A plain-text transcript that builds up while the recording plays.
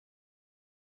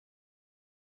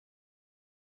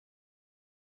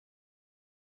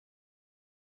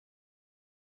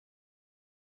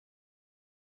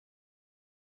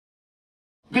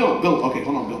Bill, okay,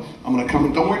 hold on, Bill. I'm gonna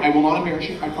come, don't worry, I will not embarrass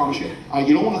you, I promise you.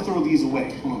 You don't wanna throw these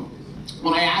away, hold on.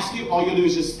 When I ask you, all you do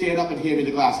is just stand up and hand me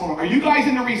the glass. Hold on, are you guys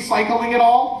into recycling at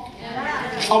all?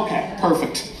 Yeah. Okay,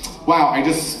 perfect. Wow, I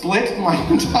just split my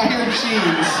entire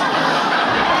jeans.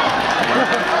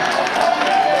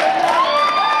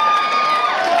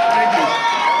 Thank you.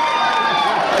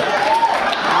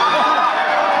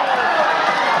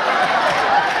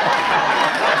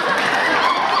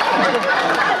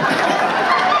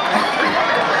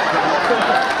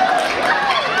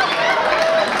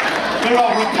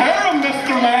 Repair them,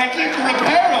 Mr. Magic,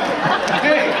 repair them.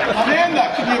 Hey,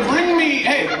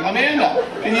 Amanda,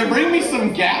 can you bring me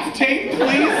some gaff tape,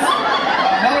 please?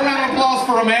 Another round of applause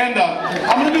for Amanda.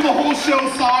 I'm gonna do the whole show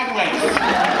sideways.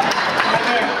 Right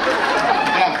there.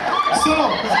 Yeah. So,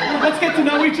 let's get to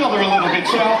know each other a little bit,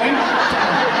 shall we?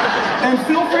 And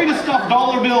feel free to stuff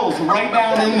dollar bills right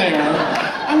down in there.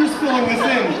 I'm just filling this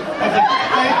in as a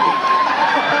thank you.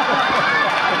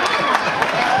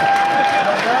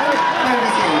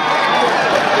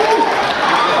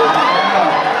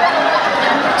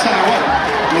 Tell you what,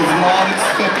 was not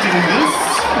expecting this,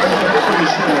 pretty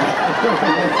sure.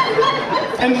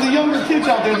 And to the younger kids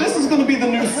out there, this is going to be the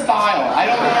new style. I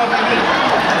don't know if you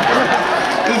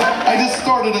did. I just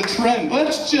started a trend.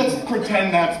 Let's just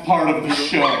pretend that's part of the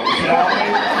show, shall we?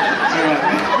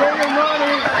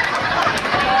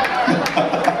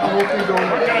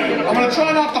 I'm going to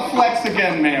try not to flex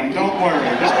again, ma'am. Don't worry.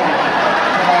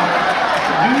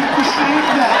 You appreciate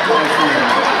that, my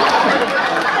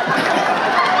friend.